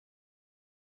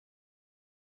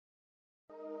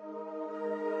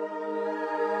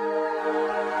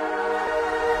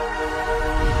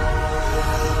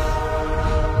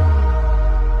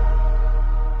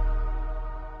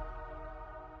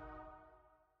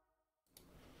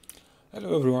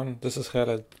Hello everyone, this is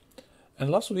Khaled. And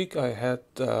last week I had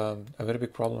a very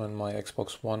big problem in my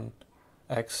Xbox One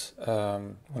X.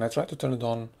 When I tried to turn it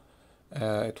on,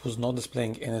 it was not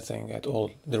displaying anything at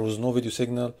all. There was no video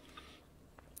signal.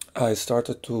 I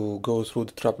started to go through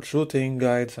the troubleshooting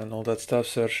guides and all that stuff,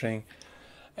 searching,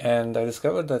 and I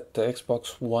discovered that the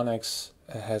Xbox One X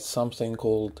has something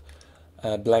called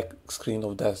black screen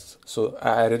of death. So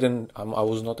I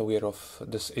was not aware of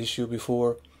this issue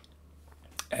before.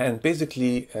 And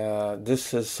basically,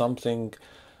 this is something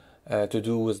to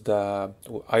do with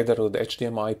either with the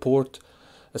HDMI port.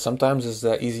 Sometimes it's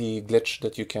the easy glitch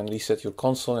that you can reset your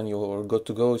console and you're good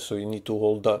to go. So you need to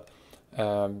hold the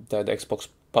Xbox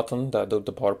button,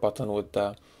 the power button with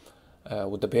the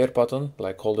pair button,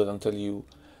 like hold it until you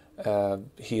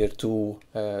hear two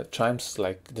chimes,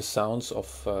 like the sounds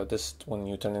of this when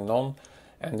you're turning it on,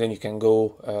 and then you can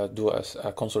go do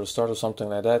a console restart or something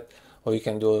like that, or you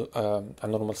can do a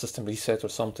normal system reset or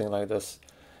something like this.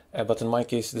 But in my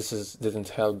case, didn't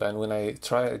help. And when I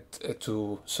tried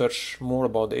to search more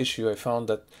about the issue, I found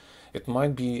that it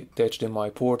might be the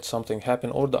HDMI port, something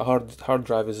happened, or the hard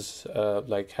drive is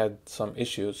had some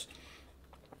issues.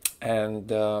 And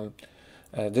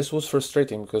this was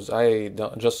frustrating because I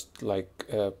just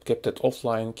kept it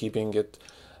offline, keeping it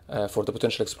for the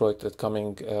potential exploit that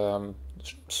coming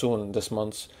soon this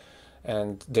month.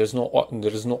 And there is no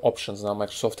options now.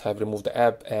 Microsoft have removed the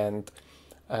app, and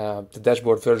the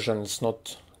dashboard version is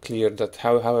not clear that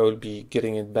how I will be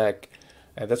getting it back.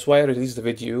 That's why I released the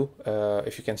video.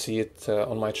 If you can see it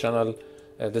on my channel,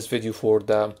 this video for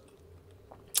the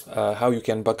how you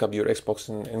can back up your Xbox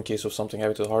in case of something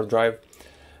happened to the hard drive.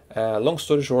 Long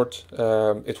story short,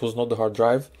 it was not the hard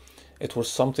drive. It was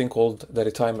something called the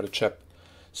retimer chip.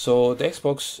 So the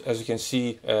Xbox, as you can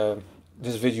see,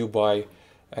 this video by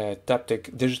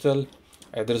Taptic Digital,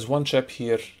 there is one chip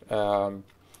here.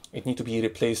 It need to be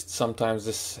replaced. Sometimes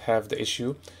this have the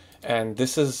issue, and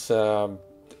this is have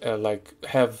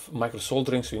micro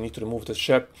soldering, so you need to remove the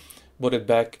chip, put it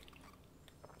back,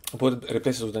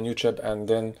 replace it with a new chip, and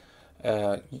then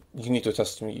you need to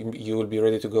test. You will be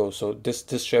ready to go. So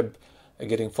this chip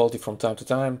getting faulty from time to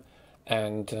time,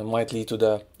 and might lead to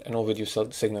the no video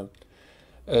signal.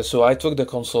 So I took the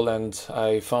console and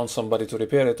I found somebody to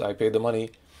repair it. I paid the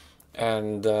money,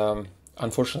 and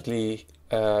unfortunately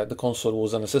the console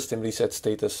was on a system reset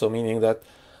status, so meaning that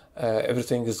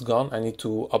everything is gone. I need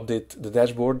to update the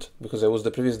dashboard because it was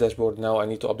the previous dashboard. Now I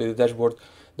need to update the dashboard.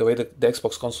 The way that the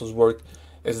Xbox consoles work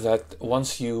is that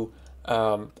once you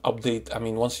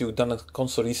once you've done a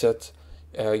console reset,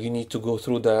 you need to go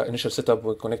through the initial setup,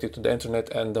 connected to the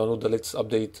internet, and download the latest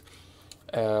update.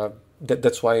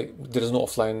 That's why there is no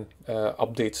offline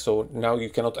update. So now you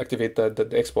cannot activate the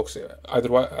Xbox.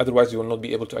 Otherwise, you will not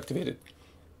be able to activate it.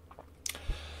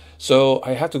 So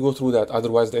I had to go through that.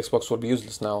 Otherwise, the Xbox will be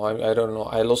useless now. I don't know.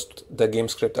 I lost the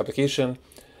GameScript application.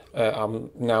 I'm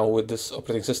now with this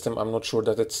operating system. I'm not sure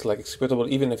that it's exploitable.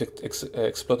 Even if it's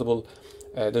exploitable,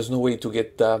 there's no way to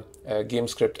get the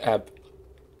GameScript app.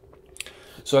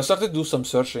 So I started to do some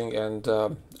searching, and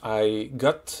I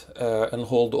got on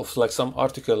hold of some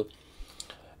article.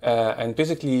 And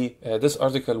basically, this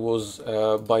article was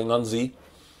by Nunzi.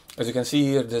 As you can see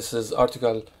here, this is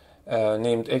article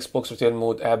named Xbox Retail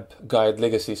Mode App Guide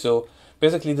Legacy. So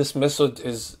basically, this method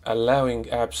is allowing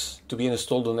apps to be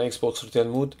installed on Xbox Retail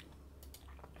Mode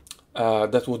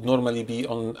that would normally be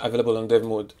available on Dev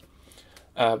Mode.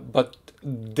 But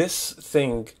this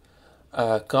thing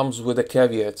comes with a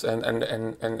caveat, and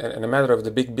a matter of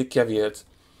the big caveat.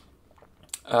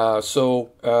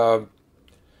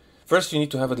 First, you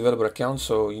need to have a developer account,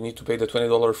 so you need to pay the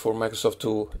 $20 for Microsoft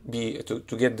to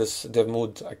get this Dev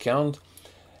Mode account,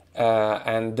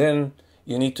 and then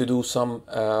you need to do some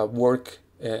work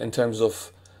in terms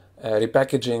of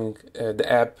repackaging the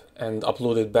app and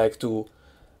upload it back to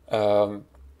the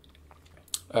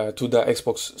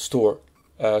Xbox Store.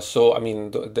 The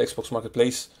Xbox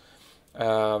Marketplace,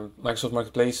 Microsoft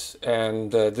Marketplace,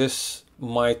 and this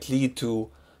might lead to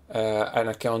an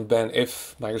account ban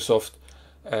if Microsoft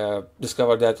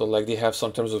discover that, or they have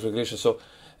some terms of regulation. So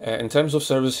in terms of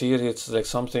service here, it's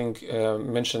something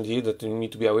mentioned here that you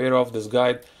need to be aware of. This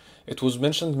guide, it was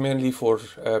mentioned mainly for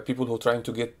people who are trying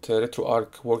to get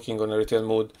RetroArch working on a retail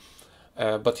mode,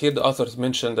 but here the authors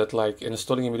mentioned that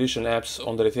installing emulation apps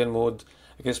on the retail mode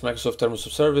against Microsoft terms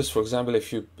of service. For example,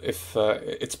 if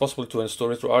it's possible to install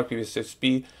RetroArch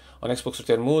PBSXP on Xbox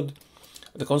Retail Mode,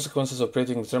 the consequences of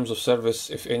operating the terms of service,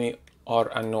 if any,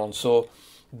 are unknown. So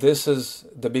this is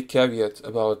the big caveat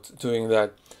about doing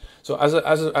that. So as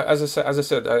I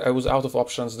said, I was out of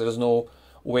options. There is no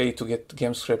way to get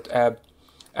GameScript app,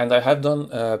 and I have done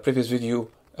a previous video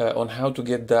on how to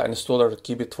get the installer,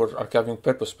 keep it for archiving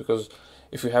purpose, because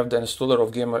if you have the installer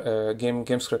of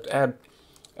GameScript app,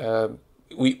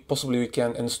 we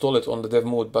can install it on the dev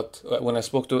mode. But when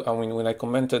I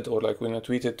commented, or like when I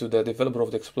tweeted to the developer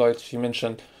of the exploit, she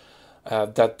mentioned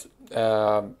that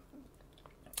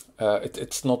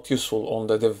it's not useful on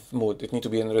the dev mode. It needs to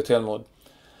be in retail mode.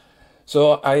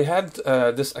 So I had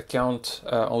this account,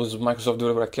 was Microsoft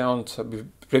developer account.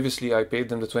 Previously, I paid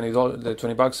them the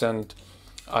 $20, and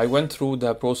I went through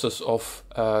the process of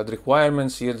the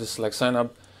requirements. Here, this is like sign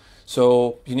up.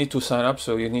 So you need to sign up.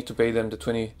 So you need to pay them the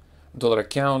 $20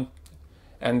 account,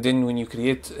 and then when you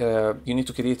create, you need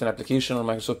to create an application on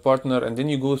Microsoft Partner, and then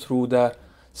you go through the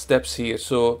steps here.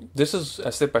 So this is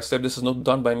a step by step. This is not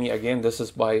done by me again. This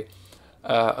is by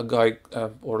a guy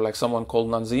or like someone called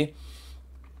Nanzi.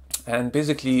 And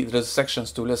basically, there's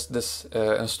sections to list this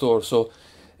in store. So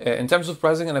in terms of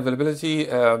pricing and availability,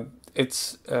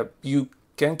 it's you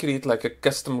can create like a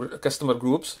customer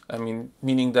groups. I mean,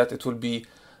 meaning that it will be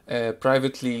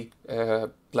privately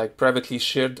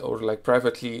shared or like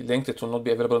privately linked. It will not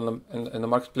be available in the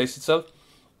marketplace itself.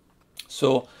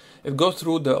 So it goes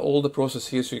through all the process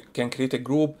here. So you can create a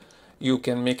group. You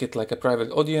can make it like a private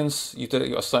audience. You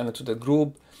assign it to the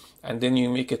group, and then you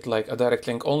make it like a direct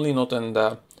link only, not in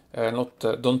the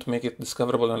don't make it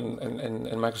discoverable in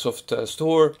Microsoft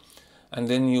Store. And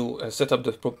then you set up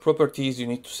the properties. You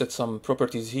need to set some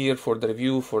properties here for the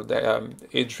review, for the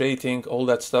age rating, all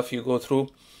that stuff. You go through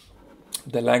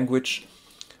the language.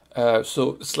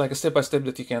 So it's like a step by step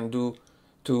that you can do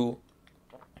to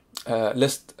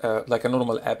list like a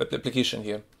normal app application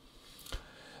here.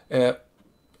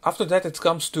 After that, it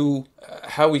comes to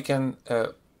how we can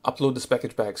upload this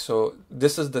package back. So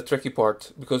this is the tricky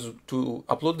part, because to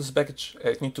upload this package,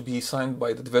 it needs to be signed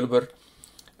by the developer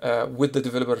with the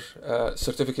developer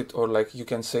certificate, or like you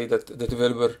can say that the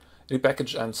developer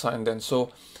repackaged and signed in.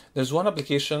 So there's one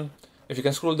application. If you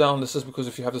can scroll down, this is because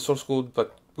if you have the source code,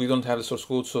 but we don't have the source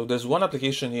code. So there's one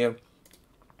application here.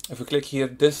 If we click here,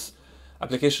 this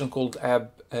application called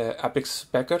Apex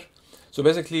Packer. So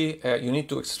basically, you need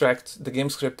to extract the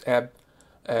GameScript app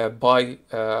by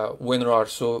WinRAR.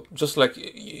 So just like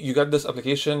you got this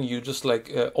application, you just like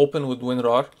open with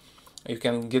WinRAR. You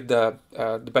can get the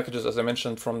packages, as I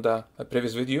mentioned from the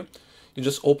previous video. You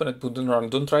just open it with WinRAR.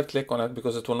 Don't right click on it,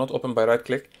 because it will not open by right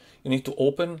click. You need to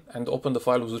open the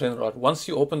file with WinRAR. Once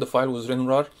you open the file with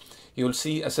WinRAR, you will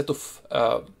see a set of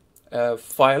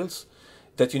files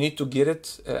that you need to get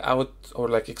it out, or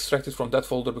like extract it from that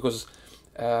folder, because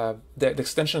the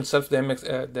extension itself, the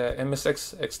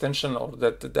MSX extension, or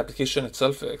the application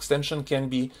itself extension, can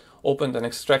be opened and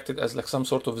extracted as like some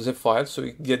sort of zip file. So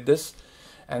you get this,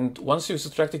 and once you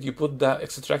extract it, you put the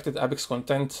extracted Apex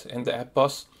content in the app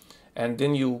bus, and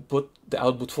then you put the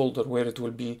output folder where it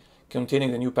will be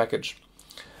containing the new package.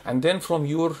 And then from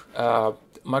your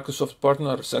Microsoft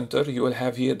Partner Center, you will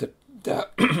have here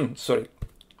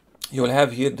you will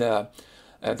have here the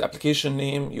application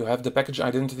name. You have the package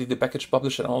identity, the package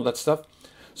publisher, and all that stuff.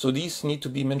 So these need to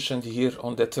be mentioned here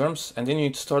on the terms, and then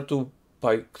you start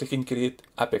by clicking create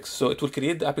Apex. So it will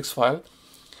create the Apex file,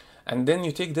 and then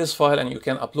you take this file and you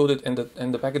can upload it in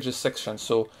the packages section.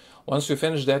 So once you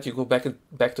finish that, you go back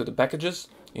to the packages.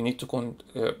 You need to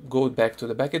go back to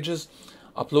the packages,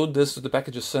 upload this to the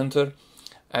packages center,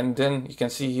 and then you can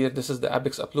see here, this is the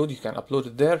Apex upload. You can upload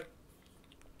it there.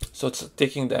 So it's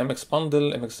taking the MX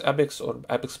bundle, MX Apex, or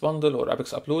Apex bundle, or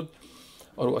Apex upload,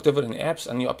 or whatever in apps,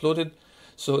 and you upload it.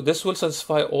 So this will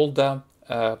satisfy all the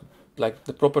like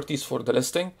the properties for the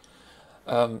listing.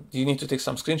 You need to take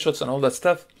some screenshots and all that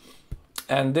stuff.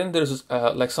 And then there's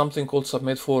like something called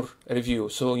submit for review.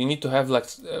 So you need to have like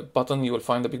a button. You will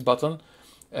find a big button,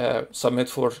 submit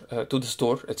for to the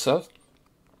store itself.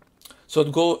 So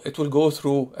it will go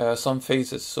through some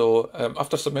phases. So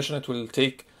after submission, it will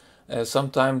take some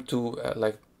time to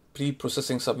like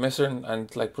pre-processing submission,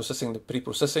 and like processing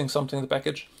pre-processing something in the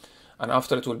package. And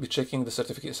after, it will be checking the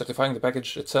certifying the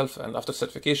package itself. And after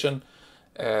certification,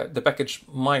 the package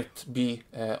might be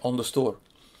on the store.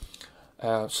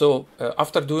 So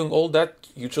after doing all that,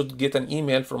 you should get an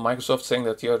email from Microsoft saying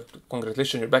that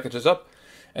congratulations, your package is up,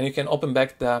 and you can open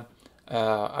back the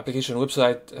application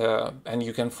website, and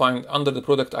you can find under the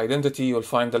product identity, you'll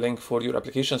find the link for your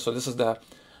application. So this is the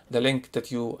link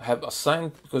that you have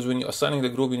assigned, because when you're assigning the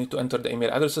group, you need to enter the email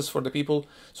addresses for the people.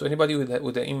 So anybody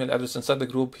with the email address inside the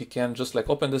group, he can just like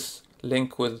open this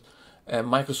link with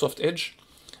Microsoft Edge,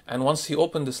 and once he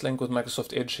opens this link with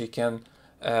Microsoft Edge, he can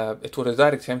it will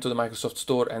redirect him to the Microsoft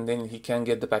Store, and then he can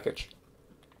get the package.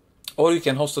 Or you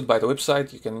can host it by the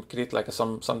website. You can create like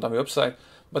some dummy website,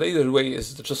 but either way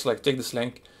is just like take this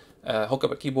link, hook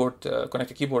up a keyboard,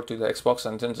 connect a keyboard to the Xbox,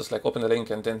 and then just like open the link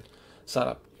and then sign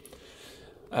up.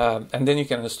 And then you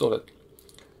can install it.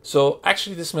 So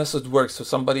actually this method works. So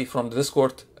somebody from the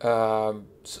Discord,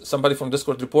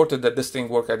 reported that this thing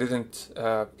worked. I didn't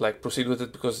like proceed with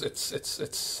it because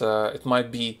it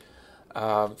might be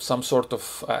some sort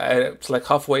of it's like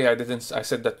halfway. I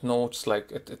said that no, it's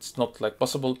like it's not like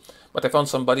possible. But I found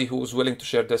somebody who was willing to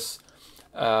share this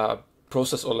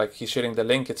process, or like he's sharing the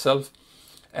link itself,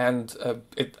 and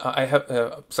I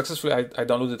have successfully I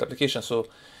downloaded the application. So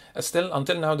still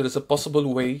until now there is a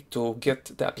possible way to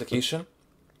get the application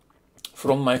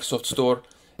from Microsoft Store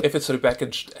if it's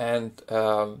repackaged and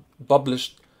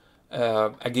published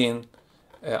again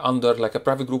under like a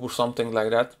private group or something like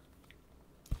that.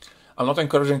 I'm not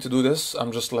encouraging to do this.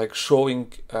 I'm just like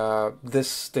showing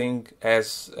this thing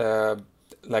as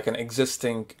like an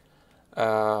existing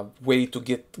way to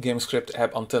get GameScript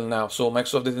app until now. So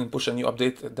Microsoft didn't push a new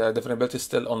update. The vulnerability is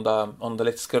still on the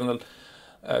latest kernel.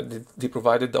 They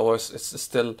provided the OS. It's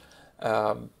still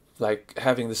like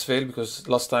having this fail because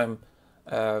last time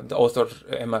the author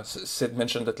Emma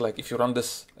mentioned that like if you run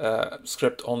this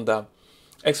script on the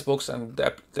Xbox and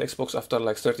the Xbox after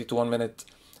like 30 to 1 minute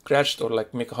crashed or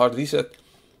like make a hard reset,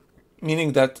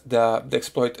 meaning that the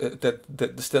exploit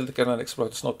still the kernel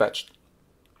exploit is not patched.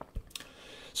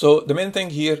 So the main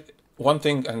thing here, one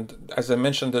thing, and as I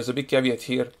mentioned, there's a big caveat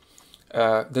here.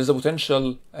 There's a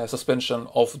potential suspension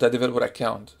of the developer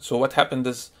account. So what happened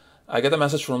is I got a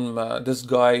message from this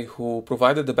guy who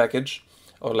provided the package,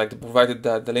 or like provided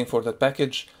the link for that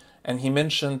package, and he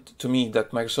mentioned to me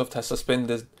that Microsoft has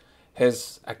suspended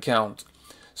his account.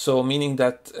 So meaning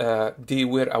that they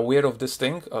were aware of this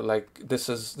thing, or like this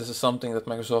is something that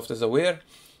Microsoft is aware,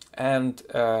 and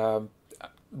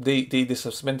they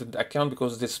suspended the account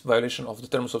because this violation of the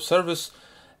terms of service,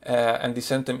 and they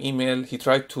sent him email. He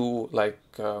tried to like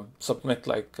submit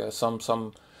like some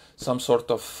sort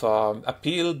of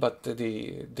appeal, but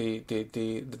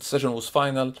the decision was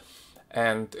final,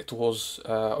 and it was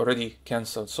already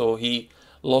cancelled. So he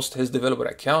lost his developer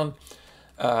account.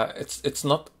 It's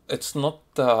not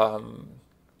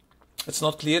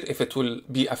clear if it will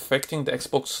be affecting the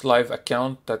Xbox Live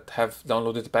account that have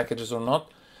downloaded the packages or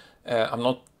not. I'm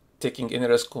not taking any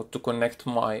risk to connect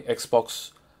my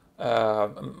Xbox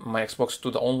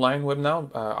to the online web now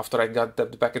after I got the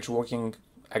package working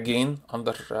again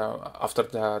after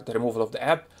the removal of the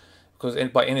app, because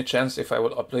by any chance if I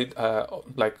will upload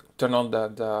like turn on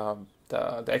the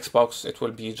Xbox, it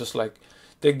will be just like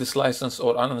take this license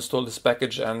or uninstall this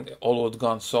package and all would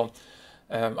gone. So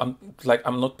I'm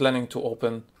not planning to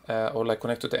open or like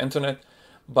connect to the internet,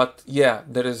 but yeah,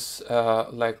 there is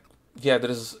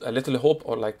there is a little hope,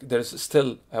 or like there is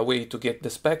still a way to get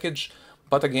this package.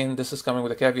 But again, this is coming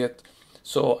with a caveat.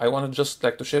 So I want to just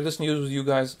like to share this news with you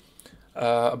guys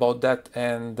about that.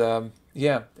 And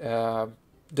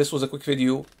this was a quick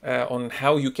video on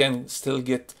how you can still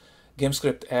get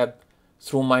GameScript app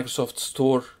through Microsoft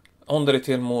Store on the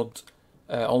retail mode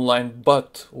online,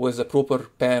 but with a proper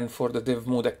PAN for the dev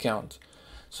mode account.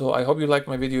 So I hope you liked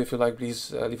my video. If you like,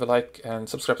 please leave a like and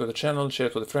subscribe to the channel, share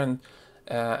it with a friend,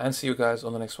 and see you guys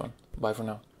on the next one. Bye for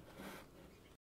now.